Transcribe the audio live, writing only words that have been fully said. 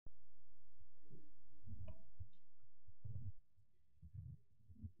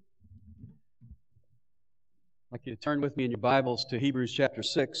I'd like you to turn with me in your Bibles to Hebrews chapter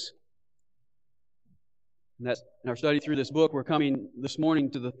 6. And that's in our study through this book. We're coming this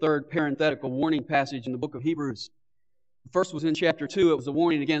morning to the third parenthetical warning passage in the book of Hebrews. The first was in chapter 2. It was a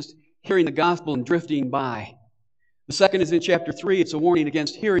warning against hearing the gospel and drifting by. The second is in chapter 3. It's a warning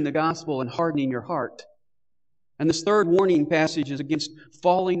against hearing the gospel and hardening your heart. And this third warning passage is against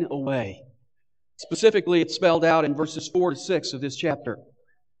falling away. Specifically, it's spelled out in verses 4 to 6 of this chapter.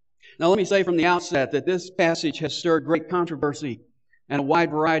 Now, let me say from the outset that this passage has stirred great controversy and a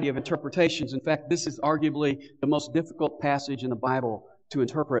wide variety of interpretations. In fact, this is arguably the most difficult passage in the Bible to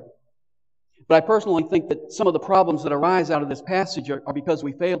interpret. But I personally think that some of the problems that arise out of this passage are because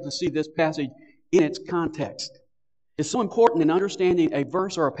we fail to see this passage in its context. It's so important in understanding a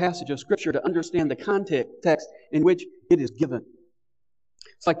verse or a passage of Scripture to understand the context in which it is given.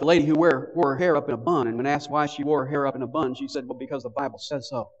 It's like the lady who wore her hair up in a bun, and when asked why she wore her hair up in a bun, she said, well, because the Bible says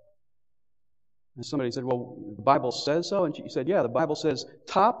so. And somebody said, well, the Bible says so? And she said, yeah, the Bible says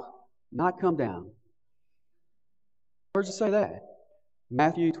top, not come down. Where does it say that?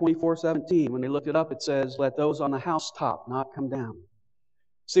 Matthew 24:17. When they looked it up, it says, let those on the housetop not come down.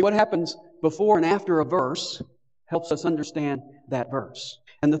 See, what happens before and after a verse helps us understand that verse.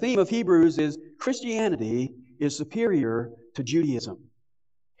 And the theme of Hebrews is Christianity is superior to Judaism.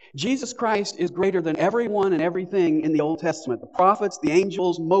 Jesus Christ is greater than everyone and everything in the Old Testament. The prophets, the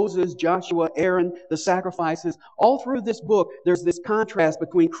angels, Moses, Joshua, Aaron, the sacrifices. All through this book, there's this contrast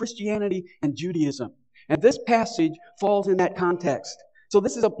between Christianity and Judaism. And this passage falls in that context. So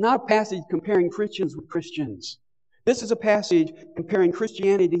this is not a passage comparing Christians with Christians. This is a passage comparing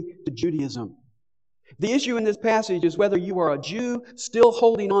Christianity to Judaism. The issue in this passage is whether you are a Jew still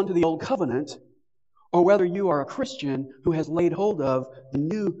holding on to the Old Covenant, or whether you are a Christian who has laid hold of the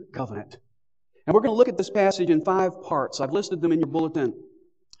new covenant. And we're going to look at this passage in 5 parts. I've listed them in your bulletin.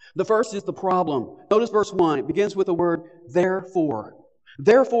 The first is the problem. Notice verse 1. It begins with the word therefore.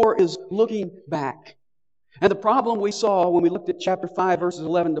 Therefore is looking back. And the problem we saw when we looked at chapter 5, verses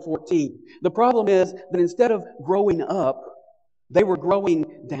 11 to 14. The problem is that instead of growing up, they were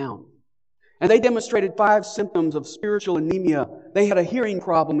growing down. And they demonstrated 5 symptoms of spiritual anemia. They had a hearing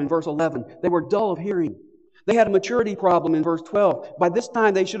problem in verse 11. They were dull of hearing. They had a maturity problem in verse 12. By this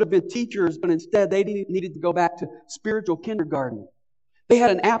time, they should have been teachers, but instead they needed to go back to spiritual kindergarten. They had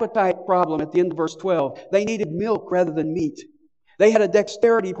an appetite problem at the end of verse 12. They needed milk rather than meat. They had a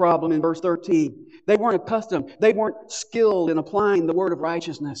dexterity problem in verse 13. They weren't accustomed. They weren't skilled in applying the word of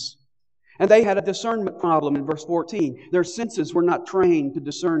righteousness. And they had a discernment problem in verse 14. Their senses were not trained to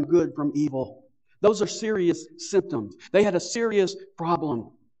discern good from evil. Those are serious symptoms. They had a serious problem.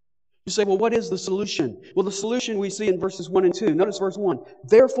 You say, well, what is the solution? Well, the solution we see in verses 1 and 2. Notice verse 1.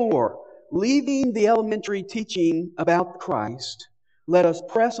 Therefore, leaving the elementary teaching about Christ, let us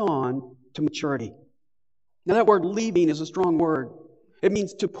press on to maturity. Now that word leaving is a strong word. It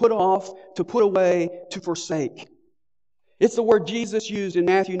means to put off, to put away, to forsake. It's the word Jesus used in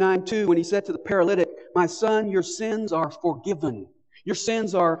Matthew 9:2 when He said to the paralytic, my son, your sins are forgiven. Your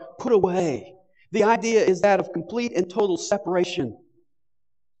sins are put away. The idea is that of complete and total separation. In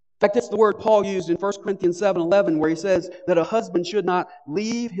fact, it's the word Paul used in 1 Corinthians 7:11 where he says that a husband should not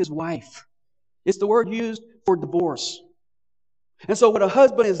leave his wife. It's the word used for divorce. And so what a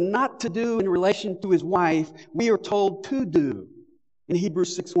husband is not to do in relation to his wife, we are told to do in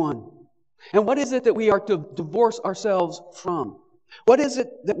Hebrews 6:1. And what is it that we are to divorce ourselves from? What is it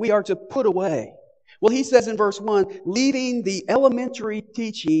that we are to put away? Well, he says in verse 1, leaving the elementary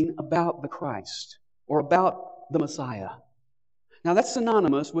teaching about the Christ, or about the Messiah. Now that's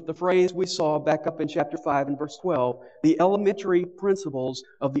synonymous with the phrase we saw back up in chapter 5 and verse 12, the elementary principles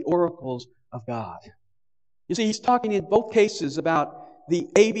of the oracles of God. You see, he's talking in both cases about the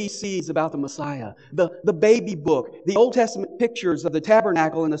ABCs about the Messiah, the baby book, the Old Testament pictures of the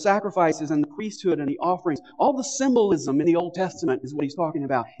tabernacle and the sacrifices and the priesthood and the offerings. All the symbolism in the Old Testament is what he's talking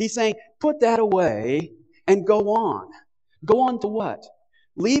about. He's saying, put that away and go on. Go on to what?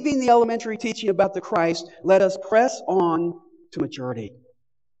 Leaving the elementary teaching about the Christ, let us press on to maturity.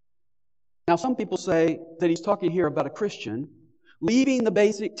 Now, some people say that he's talking here about a Christian, leaving the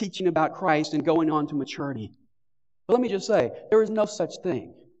basic teaching about Christ and going on to maturity. But let me just say, there is no such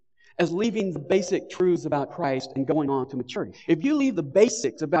thing as leaving the basic truths about Christ and going on to maturity. If you leave the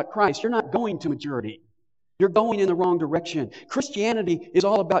basics about Christ, you're not going to maturity. You're going in the wrong direction. Christianity is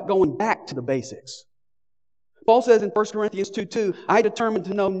all about going back to the basics. Paul says in 1 Corinthians 2:2, I determined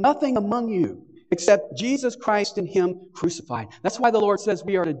to know nothing among you except Jesus Christ and Him crucified. That's why the Lord says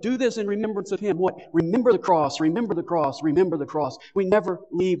we are to do this in remembrance of Him. What? Remember the cross, remember the cross, remember the cross. We never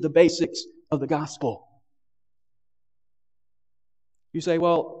leave the basics of the gospel. You say,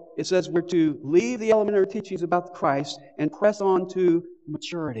 well, it says we're to leave the elementary teachings about Christ and press on to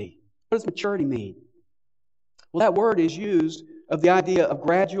maturity. What does maturity mean? Well, that word is used of the idea of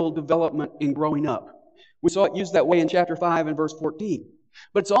gradual development in growing up. We saw it used that way in chapter 5 and verse 14.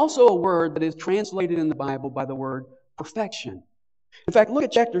 But it's also a word that is translated in the Bible by the word perfection. In fact, look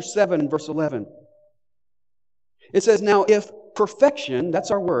at chapter 7 and verse 11. It says, now if perfection,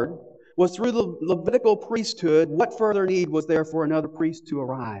 that's our word, was through the Levitical priesthood, what further need was there for another priest to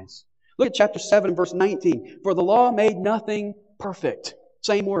arise? Look at chapter 7 verse 19. For the law made nothing perfect.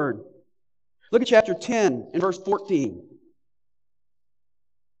 Same word. Look at chapter 10 and verse 14.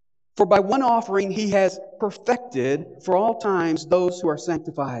 For by one offering he has perfected for all times those who are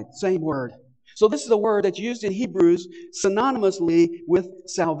sanctified. Same word. So this is a word that's used in Hebrews synonymously with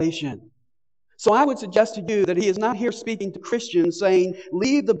salvation. So I would suggest to you that he is not here speaking to Christians saying,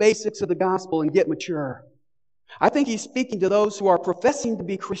 leave the basics of the gospel and get mature. I think he's speaking to those who are professing to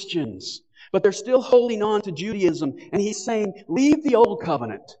be Christians, but they're still holding on to Judaism. And he's saying, leave the old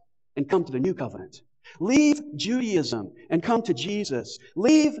covenant and come to the new covenant. Leave Judaism and come to Jesus.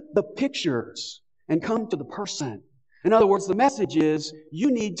 Leave the pictures and come to the person. In other words, the message is,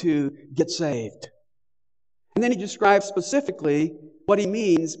 you need to get saved. And then he describes specifically what he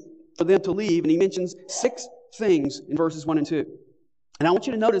means for them to leave, and he mentions 6 things in verses 1 and 2. And I want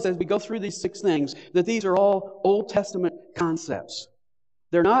you to notice as we go through these 6 things that these are all Old Testament concepts.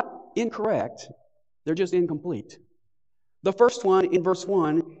 They're not incorrect, they're just incomplete. The first one in verse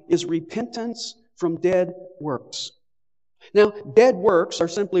 1 is repentance from dead works. Now, dead works are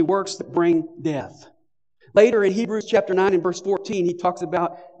simply works that bring death. Later in Hebrews chapter 9 and verse 14, he talks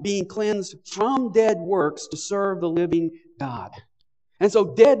about being cleansed from dead works to serve the living God. And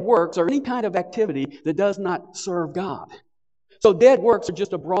so dead works are any kind of activity that does not serve God. So dead works are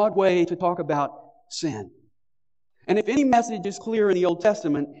just a broad way to talk about sin. And if any message is clear in the Old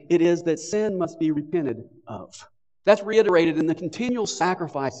Testament, it is that sin must be repented of. That's reiterated in the continual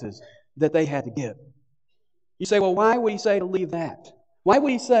sacrifices that they had to give. You say, well, why would he say to leave that? Why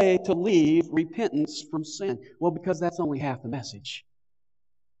would he say to leave repentance from sin? Well, because that's only half the message.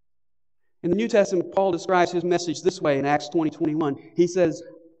 In the New Testament, Paul describes his message this way in Acts 20:21. He says,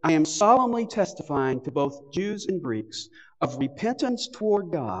 I am solemnly testifying to both Jews and Greeks of repentance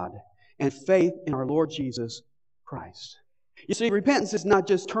toward God and faith in our Lord Jesus Christ. You see, repentance is not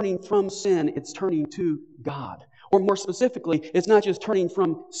just turning from sin, it's turning to God. Or more specifically, it's not just turning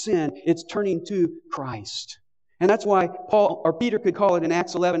from sin, it's turning to Christ. And that's why Peter could call it in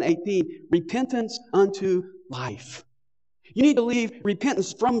Acts 11:18, repentance unto life. You need to leave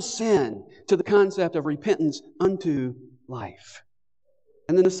repentance from sin to the concept of repentance unto life.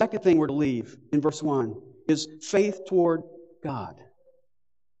 And then the second thing we're to leave in verse 1 is faith toward God.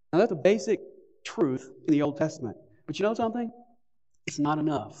 Now that's a basic truth in the Old Testament. But you know something? It's not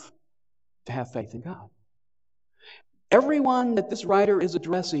enough to have faith in God. Everyone that this writer is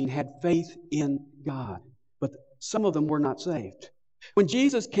addressing had faith in God, but some of them were not saved. When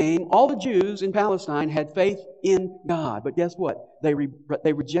Jesus came, all the Jews in Palestine had faith in God. But guess what? They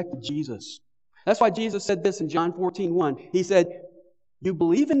rejected Jesus. That's why Jesus said this in John 14:1. He said, you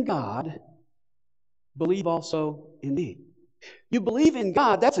believe in God, believe also in me. You believe in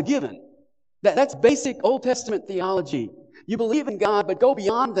God, that's a given. That's basic Old Testament theology. You believe in God, but go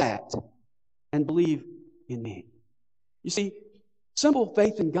beyond that and believe in me. You see, simple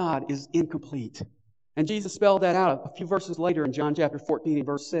faith in God is incomplete. And Jesus spelled that out a few verses later in John chapter 14 and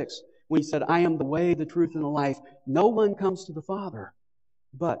verse 6 when he said, I am the way, the truth, and the life. No one comes to the Father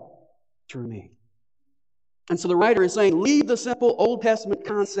but through me. And so the writer is saying, leave the simple Old Testament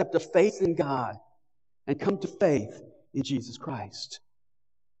concept of faith in God and come to faith in Jesus Christ.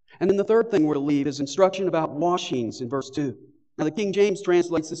 And then the third thing we're to leave is instruction about washings in verse 2. Now the King James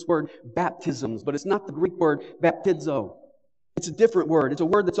translates this word baptisms, but it's not the Greek word baptizo. It's a different word. It's a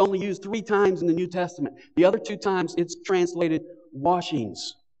word that's only used 3 times in the New Testament. The other 2 times it's translated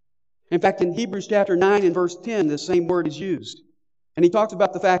washings. In fact, in Hebrews chapter 9 and verse 10, the same word is used. And he talks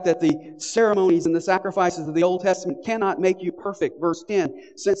about the fact that the ceremonies and the sacrifices of the Old Testament cannot make you perfect, verse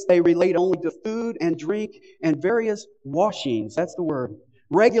 10, since they relate only to food and drink and various washings. That's the word.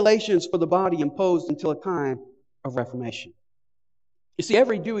 Regulations for the body imposed until a time of Reformation. You see,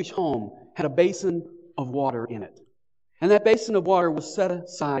 every Jewish home had a basin of water in it. And that basin of water was set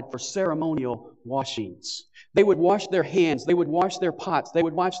aside for ceremonial washings. They would wash their hands. They would wash their pots. They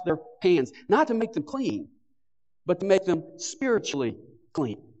would wash their pans, not to make them clean, but to make them spiritually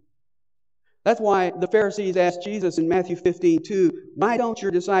clean. That's why the Pharisees asked Jesus in Matthew 15:2, why don't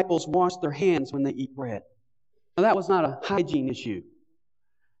your disciples wash their hands when they eat bread? Now, that was not a hygiene issue.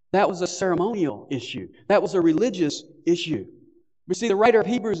 That was a ceremonial issue. That was a religious issue. We see the writer of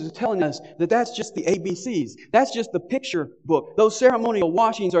Hebrews is telling us that that's just the ABCs. That's just the picture book. Those ceremonial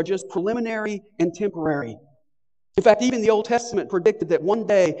washings are just preliminary and temporary. In fact, even the Old Testament predicted that one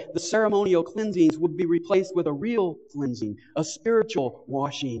day the ceremonial cleansings would be replaced with a real cleansing, a spiritual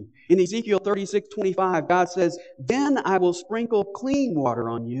washing. In Ezekiel 36:25, God says, "Then I will sprinkle clean water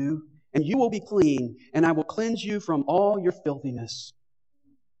on you, and you will be clean, and I will cleanse you from all your filthiness."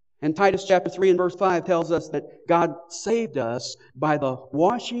 And Titus chapter 3 and verse 5 tells us that God saved us by the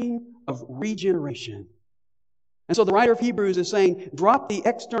washing of regeneration. And so the writer of Hebrews is saying, drop the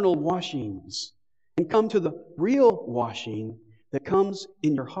external washings and come to the real washing that comes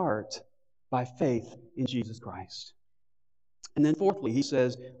in your heart by faith in Jesus Christ. And then fourthly, he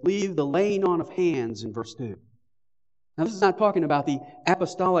says, leave the laying on of hands in verse 2. Now this is not talking about the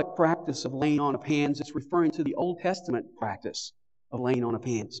apostolic practice of laying on of hands. It's referring to the Old Testament practice of laying on of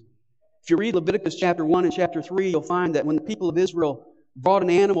hands. If you read Leviticus chapter 1 and chapter 3, you'll find that when the people of Israel brought an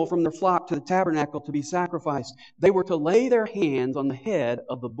animal from their flock to the tabernacle to be sacrificed, they were to lay their hands on the head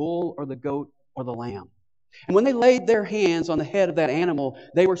of the bull or the goat or the lamb. And when they laid their hands on the head of that animal,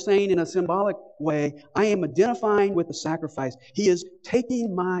 they were saying in a symbolic way, I am identifying with the sacrifice. He is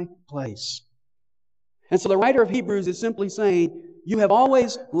taking my place. And so the writer of Hebrews is simply saying, you have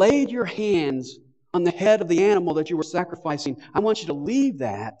always laid your hands on the head of the animal that you were sacrificing. I want you to leave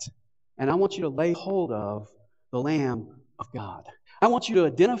that, and I want you to lay hold of the Lamb of God. I want you to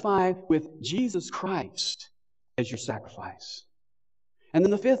identify with Jesus Christ as your sacrifice. And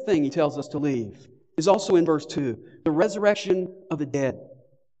then the fifth thing he tells us to leave is also in verse 2, the resurrection of the dead.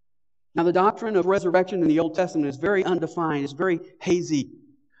 Now the doctrine of resurrection in the Old Testament is very undefined. It's very hazy.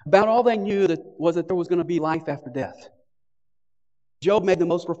 About all they knew was that there was going to be life after death. Job made the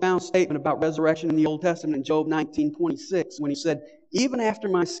most profound statement about resurrection in the Old Testament in Job 19:26 when he said, even after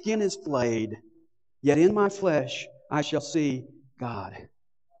my skin is flayed, yet in my flesh I shall see God.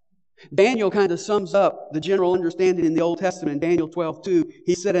 Daniel kind of sums up the general understanding in the Old Testament in Daniel 12:2.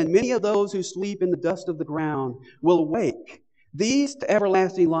 He said, and many of those who sleep in the dust of the ground will awake, these to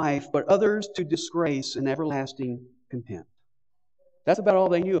everlasting life, but others to disgrace and everlasting contempt. That's about all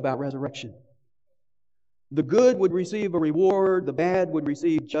they knew about resurrection. The good would receive a reward, the bad would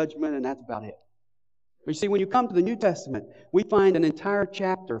receive judgment, and that's about it. But you see, when you come to the New Testament, we find an entire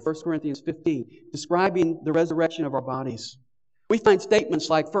chapter, 1 Corinthians 15, describing the resurrection of our bodies. We find statements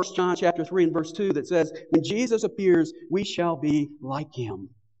like 1 John chapter 3 and verse 2 that says, when Jesus appears, we shall be like Him.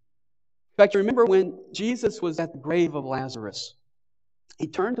 In fact, you remember when Jesus was at the grave of Lazarus, He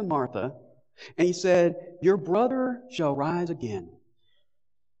turned to Martha and He said, your brother shall rise again.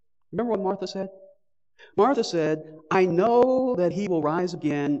 Remember what Martha said? Martha said, I know that he will rise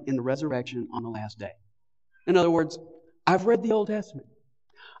again in the resurrection on the last day. In other words, I've read the Old Testament.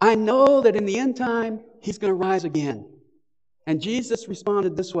 I know that in the end time, He's going to rise again. And Jesus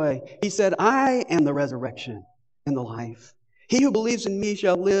responded this way. He said, I am the resurrection and the life. He who believes in me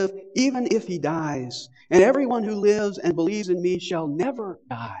shall live even if he dies. And everyone who lives and believes in me shall never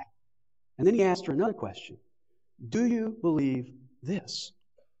die. And then He asked her another question. Do you believe this?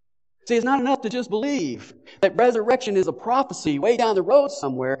 See, it's not enough to just believe that resurrection is a prophecy way down the road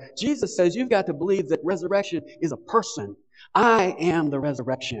somewhere. Jesus says you've got to believe that resurrection is a person. I am the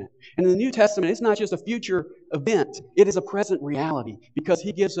resurrection. And in the New Testament, it's not just a future event. It is a present reality because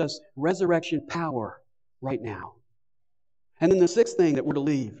He gives us resurrection power right now. And then the sixth thing that we're to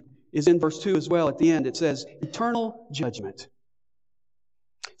leave is in verse 2 as well. At the end, it says eternal judgment.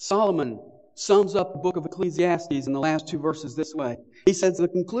 Solomon sums up the book of Ecclesiastes in the last two verses this way. He says the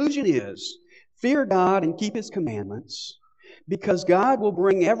conclusion is, fear God and keep His commandments, because God will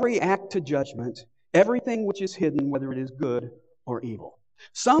bring every act to judgment, everything which is hidden, whether it is good or evil.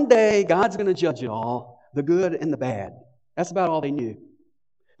 Someday, God's going to judge it all, the good and the bad. That's about all they knew.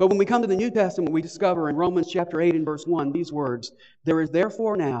 But when we come to the New Testament, we discover in Romans chapter 8 and verse 1 these words, there is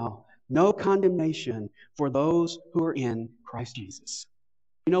therefore now no condemnation for those who are in Christ Jesus.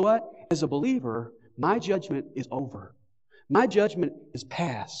 You know what? As a believer, my judgment is over. My judgment is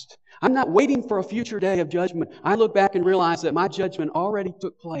past. I'm not waiting for a future day of judgment. I look back and realize that my judgment already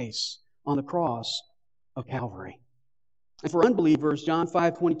took place on the cross of Calvary. And for unbelievers, John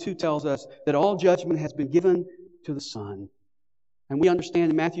 5:22 tells us that all judgment has been given to the Son. And we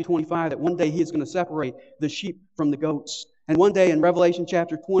understand in Matthew 25 that one day He is going to separate the sheep from the goats. And one day in Revelation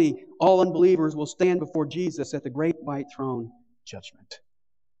chapter 20, all unbelievers will stand before Jesus at the great white throne judgment.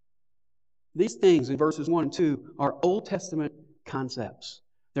 These things in verses 1 and 2 are Old Testament concepts.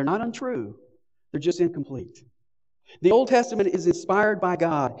 They're not untrue. They're just incomplete. The Old Testament is inspired by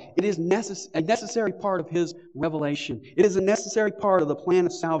God. It is a necessary part of His revelation. It is a necessary part of the plan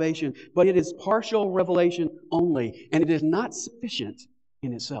of salvation, but it is partial revelation only, and it is not sufficient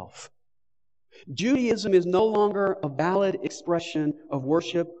in itself. Judaism is no longer a valid expression of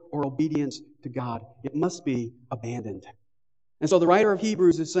worship or obedience to God. It must be abandoned. And so the writer of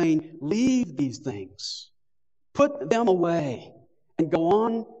Hebrews is saying, leave these things, put them away, and go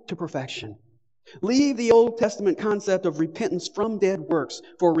on to perfection. Leave the Old Testament concept of repentance from dead works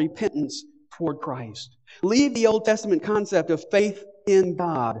for repentance toward Christ. Leave the Old Testament concept of faith in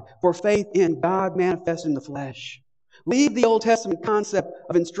God for faith in God manifest in the flesh. Leave the Old Testament concept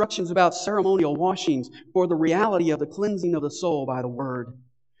of instructions about ceremonial washings for the reality of the cleansing of the soul by the Word.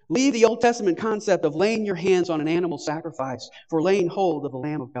 Leave the Old Testament concept of laying your hands on an animal sacrifice for laying hold of the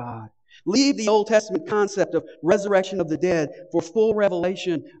Lamb of God. Leave the Old Testament concept of resurrection of the dead for full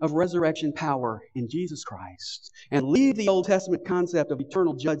revelation of resurrection power in Jesus Christ. And leave the Old Testament concept of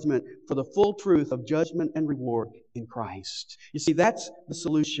eternal judgment for the full truth of judgment and reward in Christ. You see, that's the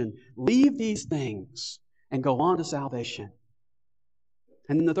solution. Leave these things and go on to salvation.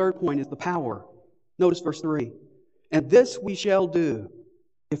 And then the third point is the power. Notice verse 3. And this we shall do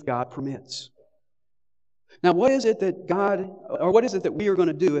if God permits. Now, what is it that we are going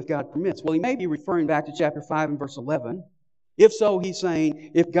to do if God permits? Well, he may be referring back to chapter 5 and verse 11. If so, he's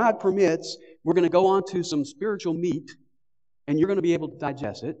saying, if God permits, we're going to go on to some spiritual meat, and you're going to be able to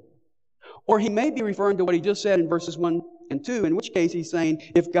digest it. Or he may be referring to what he just said in verses 1 and 2, in which case he's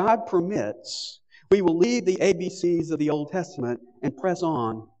saying, if God permits, we will leave the ABCs of the Old Testament and press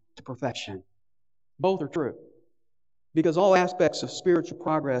on to perfection. Both are true. Because all aspects of spiritual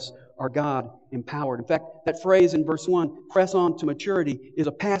progress are God-empowered. In fact, that phrase in verse 1, press on to maturity, is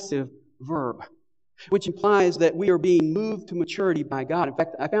a passive verb, which implies that we are being moved to maturity by God. In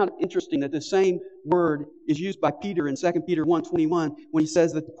fact, I found it interesting that the same word is used by Peter in 2 Peter 1:21 when he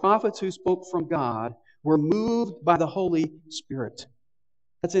says that the prophets who spoke from God were moved by the Holy Spirit.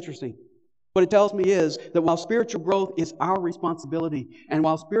 That's interesting. What it tells me is that while spiritual growth is our responsibility, and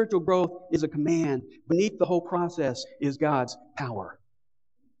while spiritual growth is a command, beneath the whole process is God's power.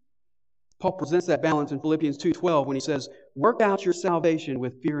 Paul presents that balance in Philippians 2:12 when he says, work out your salvation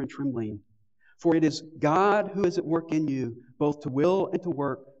with fear and trembling, for it is God who is at work in you, both to will and to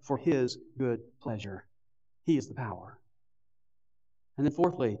work for His good pleasure. He is the power. And then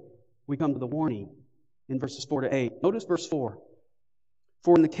fourthly, we come to the warning in verses 4 to 8. Notice verse 4.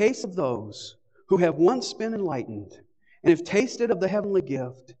 For in the case of those who have once been enlightened and have tasted of the heavenly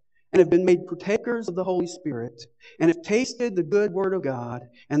gift and have been made partakers of the Holy Spirit and have tasted the good word of God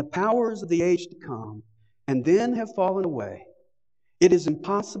and the powers of the age to come and then have fallen away, it is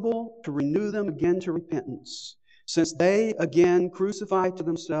impossible to renew them again to repentance, since they again crucify to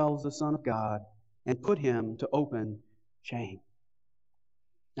themselves the Son of God and put Him to open shame.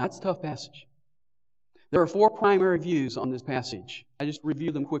 Now, that's a tough passage. There are four primary views on this passage. I just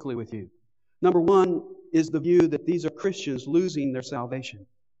review them quickly with you. Number one is the view that these are Christians losing their salvation.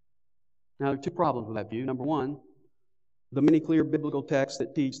 Now, there are two problems with that view. Number one, the many clear biblical texts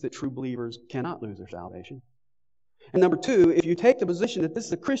that teach that true believers cannot lose their salvation. And number two, if you take the position that this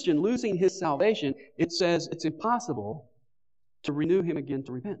is a Christian losing his salvation, it says it's impossible to renew him again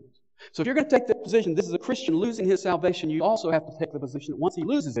to repentance. So if you're going to take the position this is a Christian losing his salvation, you also have to take the position that once he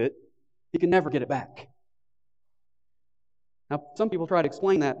loses it, he can never get it back. Now, some people try to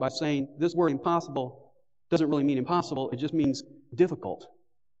explain that by saying this word impossible doesn't really mean impossible, it just means difficult.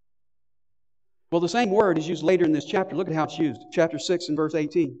 Well, the same word is used later in this chapter. Look at how it's used. Chapter 6 and verse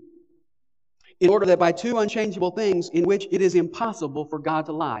 18. In order that by two unchangeable things in which it is impossible for God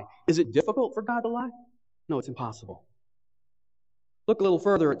to lie. Is it difficult for God to lie? No, it's impossible. Look a little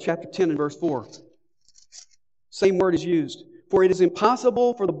further at chapter 10 and verse 4. Same word is used. For it is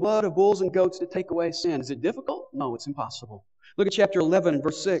impossible for the blood of bulls and goats to take away sin. Is it difficult? No, it's impossible. Look at chapter 11 and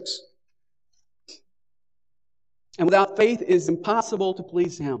verse 6. And without faith it is impossible to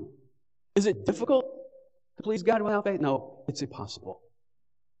please Him. Is it difficult to please God without faith? No, it's impossible.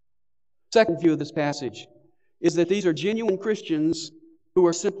 Second view of this passage is that these are genuine Christians who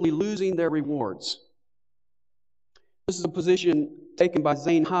are simply losing their rewards. This is a position taken by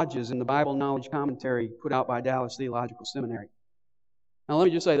Zane Hodges in the Bible Knowledge Commentary put out by Dallas Theological Seminary. Now let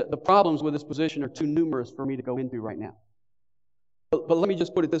me just say that the problems with this position are too numerous for me to go into right now. But let me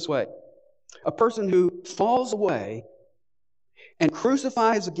just put it this way. A person who falls away and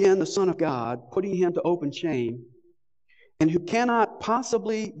crucifies again the Son of God, putting Him to open shame, and who cannot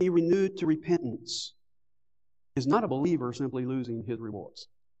possibly be renewed to repentance, is not a believer simply losing his rewards.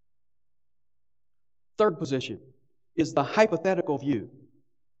 Third position is the hypothetical view.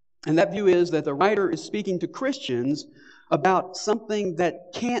 And that view is that the writer is speaking to Christians about something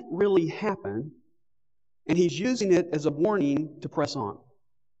that can't really happen, and he's using it as a warning to press on.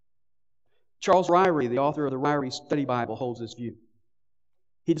 Charles Ryrie, the author of the Ryrie Study Bible, holds this view.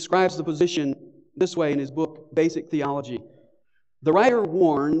 He describes the position this way in his book, Basic Theology. The writer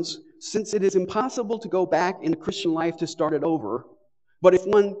warns, since it is impossible to go back in the Christian life to start it over, but if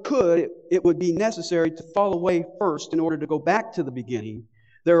one could, it would be necessary to fall away first in order to go back to the beginning.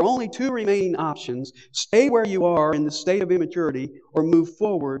 There are only two remaining options: stay where you are in the state of immaturity or move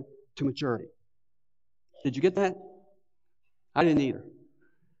forward to maturity. Did you get that? I didn't either.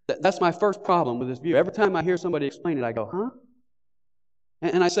 That's my first problem with this view. Every time I hear somebody explain it, I go, huh?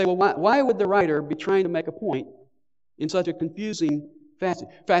 And I say, well, why would the writer be trying to make a point in such a confusing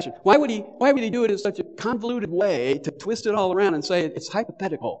fashion? Why would he do it in such a convoluted way to twist it all around and say it's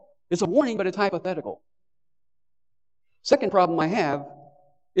hypothetical? It's a warning, but it's hypothetical. Second problem I have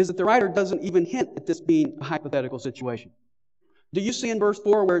is that the writer doesn't even hint at this being a hypothetical situation. Do you see in verse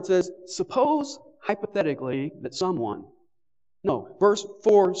 4 where it says, suppose hypothetically that someone... No, verse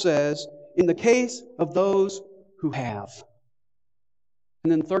 4 says, in the case of those who have.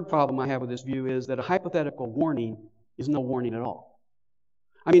 And then the third problem I have with this view is that a hypothetical warning is no warning at all.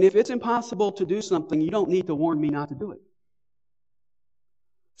 I mean, if it's impossible to do something, you don't need to warn me not to do it.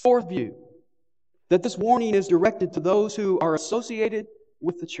 Fourth view, that this warning is directed to those who are associated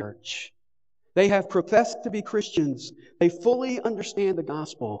with the church. They have professed to be Christians. They fully understand the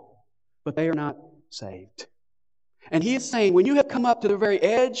gospel, but they are not saved. And he is saying, when you have come up to the very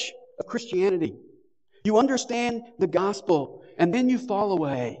edge of Christianity, you understand the gospel, and then you fall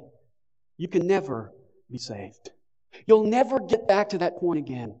away, you can never be saved. You'll never get back to that point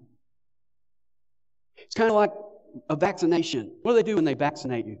again. It's kind of like a vaccination. What do they do when they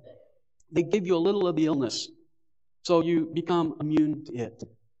vaccinate you? They give you a little of the illness, so you become immune to it.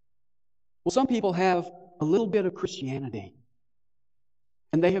 Well, some people have a little bit of Christianity,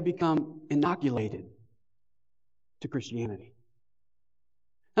 and they have become inoculated to Christianity.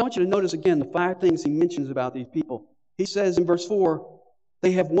 I want you to notice again the 5 things he mentions about these people. He says in verse 4,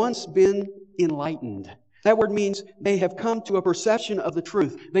 they have once been enlightened. That word means they have come to a perception of the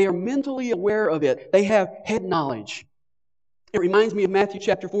truth. They are mentally aware of it. They have head knowledge. It reminds me of Matthew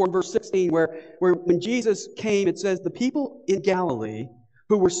chapter 4 and verse 16 where when Jesus came, it says, the people in Galilee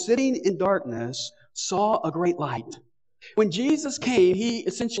who were sitting in darkness saw a great light. When Jesus came, he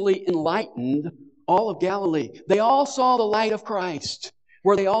essentially enlightened all of Galilee. They all saw the light of Christ.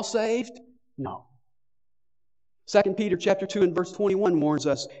 Were they all saved? No. 2 Peter chapter 2 and verse 21 warns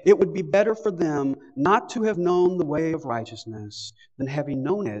us, it would be better for them not to have known the way of righteousness than having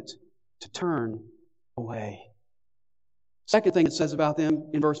known it to turn away. Second thing it says about them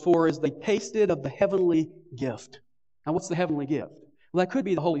in verse 4 is they tasted of the heavenly gift. Now what's the heavenly gift? Well, that could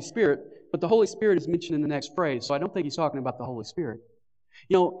be the Holy Spirit, but the Holy Spirit is mentioned in the next phrase, so I don't think he's talking about the Holy Spirit.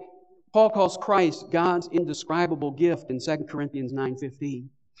 You know, Paul calls Christ God's indescribable gift in 2 Corinthians 9:15.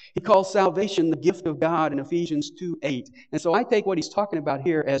 He calls salvation the gift of God in Ephesians 2:8. And so I take what he's talking about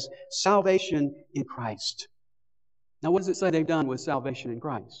here as salvation in Christ. Now what does it say they've done with salvation in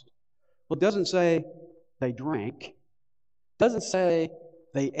Christ? Well, it doesn't say they drank. It doesn't say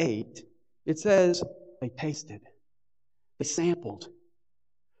they ate. It says they tasted. They sampled.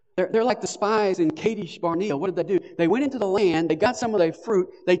 They're like the spies in Kadesh Barnea. What did they do? They went into the land, they got some of their fruit,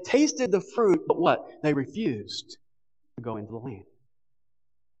 they tasted the fruit, but what? They refused to go into the land.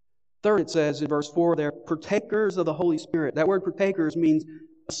 Third, it says in verse 4, they're partakers of the Holy Spirit. That word partakers means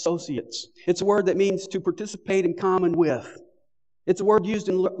associates. It's a word that means to participate in common with. It's a word used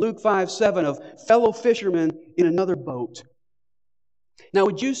in Luke 5:7 of fellow fishermen in another boat. Now,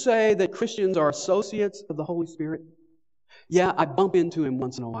 would you say that Christians are associates of the Holy Spirit? Yeah, I bump into him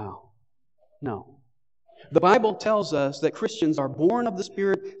once in a while. No. The Bible tells us that Christians are born of the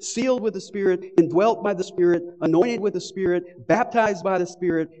Spirit, sealed with the Spirit, indwelt by the Spirit, anointed with the Spirit, baptized by the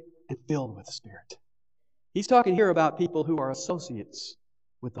Spirit, and filled with the Spirit. He's talking here about people who are associates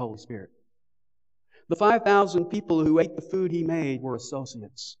with the Holy Spirit. The 5,000 people who ate the food he made were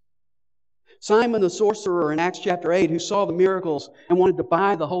associates. Simon the sorcerer in Acts chapter 8, who saw the miracles and wanted to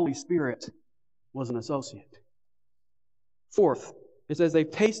buy the Holy Spirit, was an associate. Fourth, it says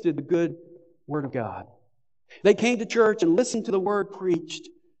they've tasted the good Word of God. They came to church and listened to the Word preached,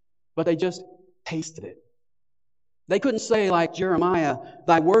 but they just tasted it. They couldn't say like Jeremiah,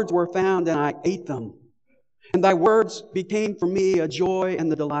 thy words were found and I ate them. And thy words became for me a joy and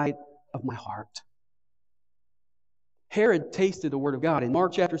the delight of my heart. Herod tasted the Word of God. In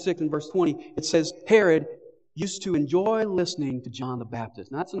Mark chapter 6 and verse 20, it says Herod used to enjoy listening to John the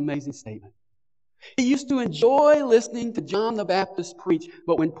Baptist. Now, that's an amazing statement. He used to enjoy listening to John the Baptist preach,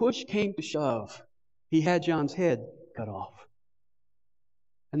 but when push came to shove, he had John's head cut off.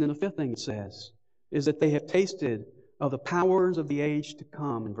 And then the fifth thing it says is that they have tasted of the powers of the age to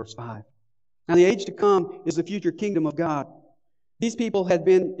come in verse 5. Now the age to come is the future kingdom of God. These people had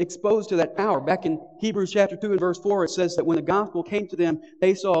been exposed to that power. Back in Hebrews chapter 2 and verse 4, it says that when the gospel came to them,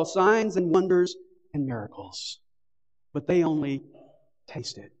 they saw signs and wonders and miracles. But they only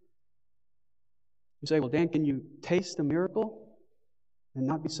tasted. You say, well, Dan, can you taste a miracle and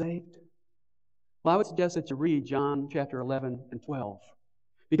not be saved? Well, I would suggest that you read John chapter 11 and 12.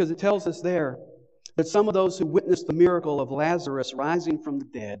 Because it tells us there that some of those who witnessed the miracle of Lazarus rising from the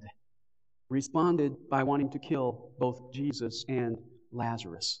dead responded by wanting to kill both Jesus and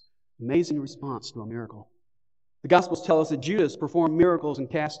Lazarus. Amazing response to a miracle. The Gospels tell us that Judas performed miracles and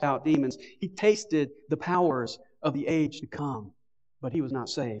cast out demons. He tasted the powers of the age to come, but he was not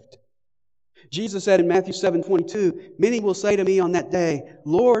saved. Jesus said in Matthew 7:22, "Many will say to me on that day,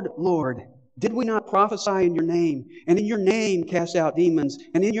 'Lord, Lord, did we not prophesy in your name, and in your name cast out demons,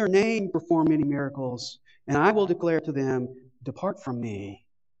 and in your name perform many miracles?' And I will declare to them, 'Depart from me,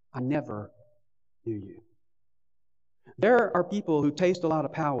 I never knew you.'" There are people who taste a lot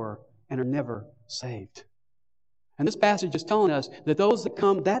of power and are never saved. And this passage is telling us that those that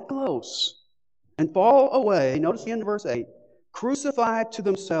come that close and fall away, notice the end of verse 8, crucify to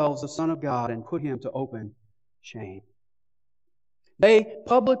themselves the Son of God and put Him to open shame. They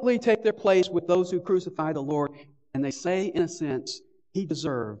publicly take their place with those who crucify the Lord, and they say, in a sense, He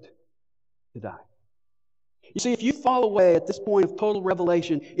deserved to die. You see, if you fall away at this point of total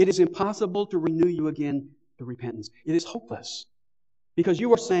revelation, it is impossible to renew you again to repentance. It is hopeless. Because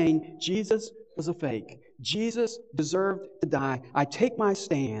you are saying, Jesus was a fake. Jesus deserved to die. I take my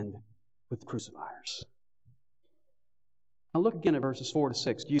stand with the crucifiers. Now look again at verses 4 to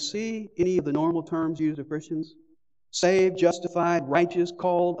 6. Do you see any of the normal terms used of Christians? Saved, justified, righteous,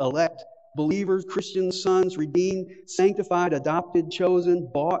 called, elect, believers, Christians, sons, redeemed, sanctified, adopted, chosen,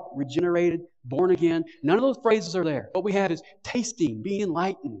 bought, regenerated, born again. None of those phrases are there. What we have is tasting, being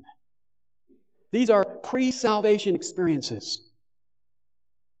enlightened. These are pre-salvation experiences.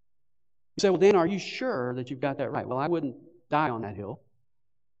 You say, well, Dan, are you sure that you've got that right? Well, I wouldn't die on that hill.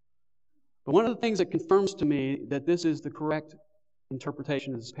 But one of the things that confirms to me that this is the correct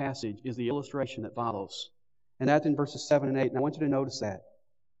interpretation of this passage is the illustration that follows. And that's in verses 7 and 8. And I want you to notice that.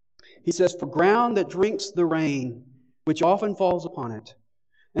 He says, "For ground that drinks the rain, which often falls upon it,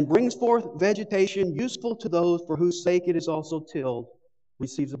 and brings forth vegetation useful to those for whose sake it is also tilled,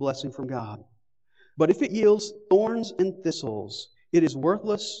 receives a blessing from God. But if it yields thorns and thistles, it is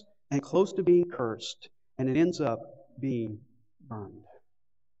worthless and close to being cursed, and it ends up being burned."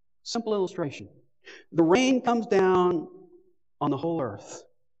 Simple illustration. The rain comes down on the whole earth.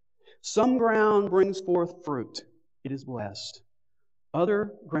 Some ground brings forth fruit. It is blessed.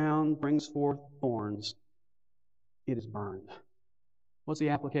 Other ground brings forth thorns. It is burned. What's the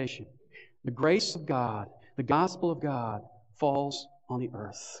application? The grace of God, the gospel of God, falls on the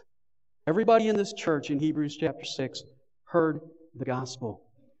earth. Everybody in this church in Hebrews chapter 6 heard the gospel.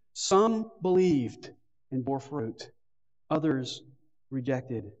 Some believed and bore fruit. Others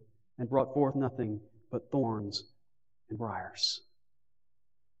rejected and brought forth nothing but thorns and briars.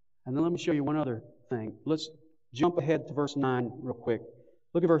 And then let me show you one other thing. Let's jump ahead to verse 9 real quick.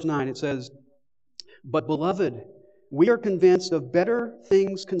 Look at verse 9. It says, "But beloved, we are convinced of better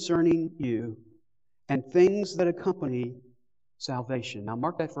things concerning you and things that accompany salvation." Now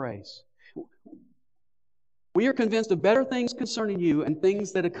mark that phrase. We are convinced of better things concerning you and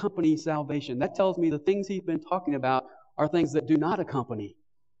things that accompany salvation. That tells me the things he's been talking about are things that do not accompany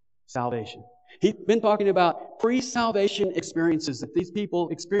salvation. He's been talking about pre-salvation experiences that these people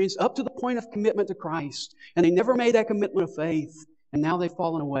experienced up to the point of commitment to Christ. And they never made that commitment of faith. And now they've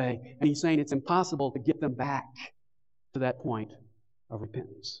fallen away. And he's saying it's impossible to get them back to that point of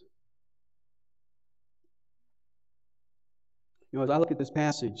repentance. You know, as I look at this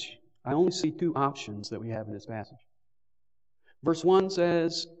passage, I only see two options that we have in this passage. Verse 1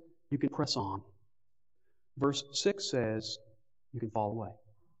 says, you can press on. Verse 6 says, you can fall away.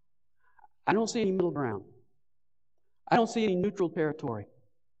 I don't see any middle ground. I don't see any neutral territory.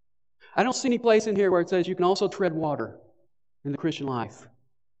 I don't see any place in here where it says you can also tread water in the Christian life.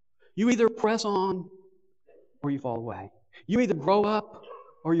 You either press on or you fall away. You either grow up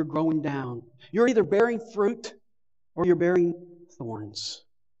or you're growing down. You're either bearing fruit or you're bearing thorns.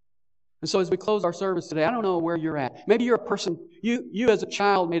 And so as we close our service today, I don't know where you're at. Maybe you're a person, you as a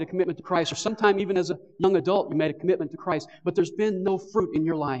child made a commitment to Christ, or sometime even as a young adult you made a commitment to Christ, but there's been no fruit in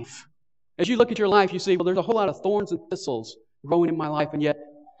your life. As you look at your life, you see, well, there's a whole lot of thorns and thistles growing in my life, and yet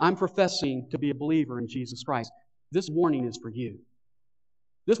I'm professing to be a believer in Jesus Christ. This warning is for you.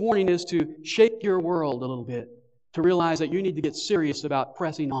 This warning is to shake your world a little bit, to realize that you need to get serious about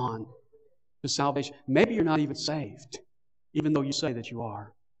pressing on to salvation. Maybe you're not even saved, even though you say that you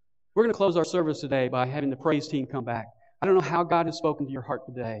are. We're going to close our service today by having the praise team come back. I don't know how God has spoken to your heart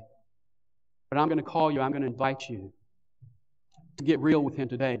today, but I'm going to call you, I'm going to invite you to get real with Him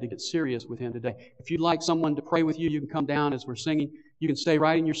today, to get serious with Him today. If you'd like someone to pray with you, you can come down as we're singing. You can stay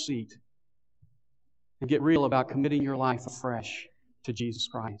right in your seat and get real about committing your life afresh to Jesus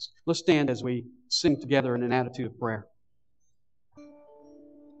Christ. Let's stand as we sing together in an attitude of prayer.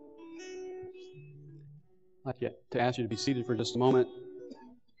 I'd like to ask you to be seated for just a moment.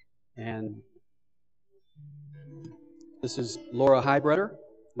 And this is Laura Highbreder.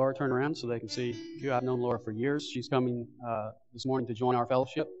 Laura, turn around so they can see you. I've known Laura for years. She's coming this morning to join our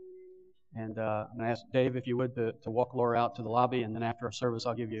fellowship. And I'm going to ask Dave, if you would, to walk Laura out to the lobby. And then after our service,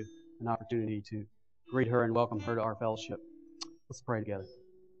 I'll give you an opportunity to greet her and welcome her to our fellowship. Let's pray together.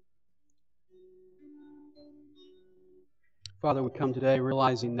 Father, we come today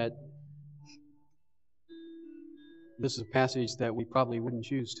realizing that this is a passage that we probably wouldn't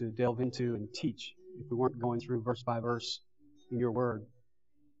choose to delve into and teach if we weren't going through verse by verse in your word.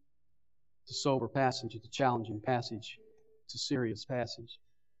 It's a sober passage. It's a challenging passage. It's a serious passage.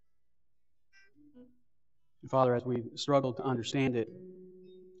 And Father, as we struggle to understand it,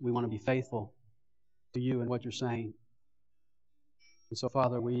 we want to be faithful to you and what you're saying. And so,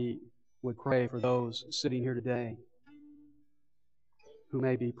 Father, we would pray for those sitting here today who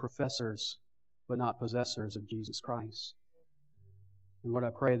may be professors but not possessors of Jesus Christ. And Lord,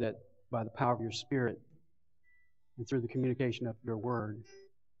 I pray that by the power of your Spirit and through the communication of your word,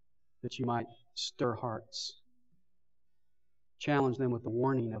 that you might stir hearts, challenge them with the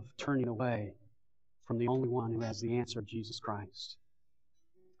warning of turning away from the only one who has the answer, Jesus Christ,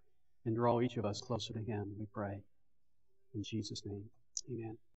 and draw each of us closer to Him, we pray. In Jesus' name, amen.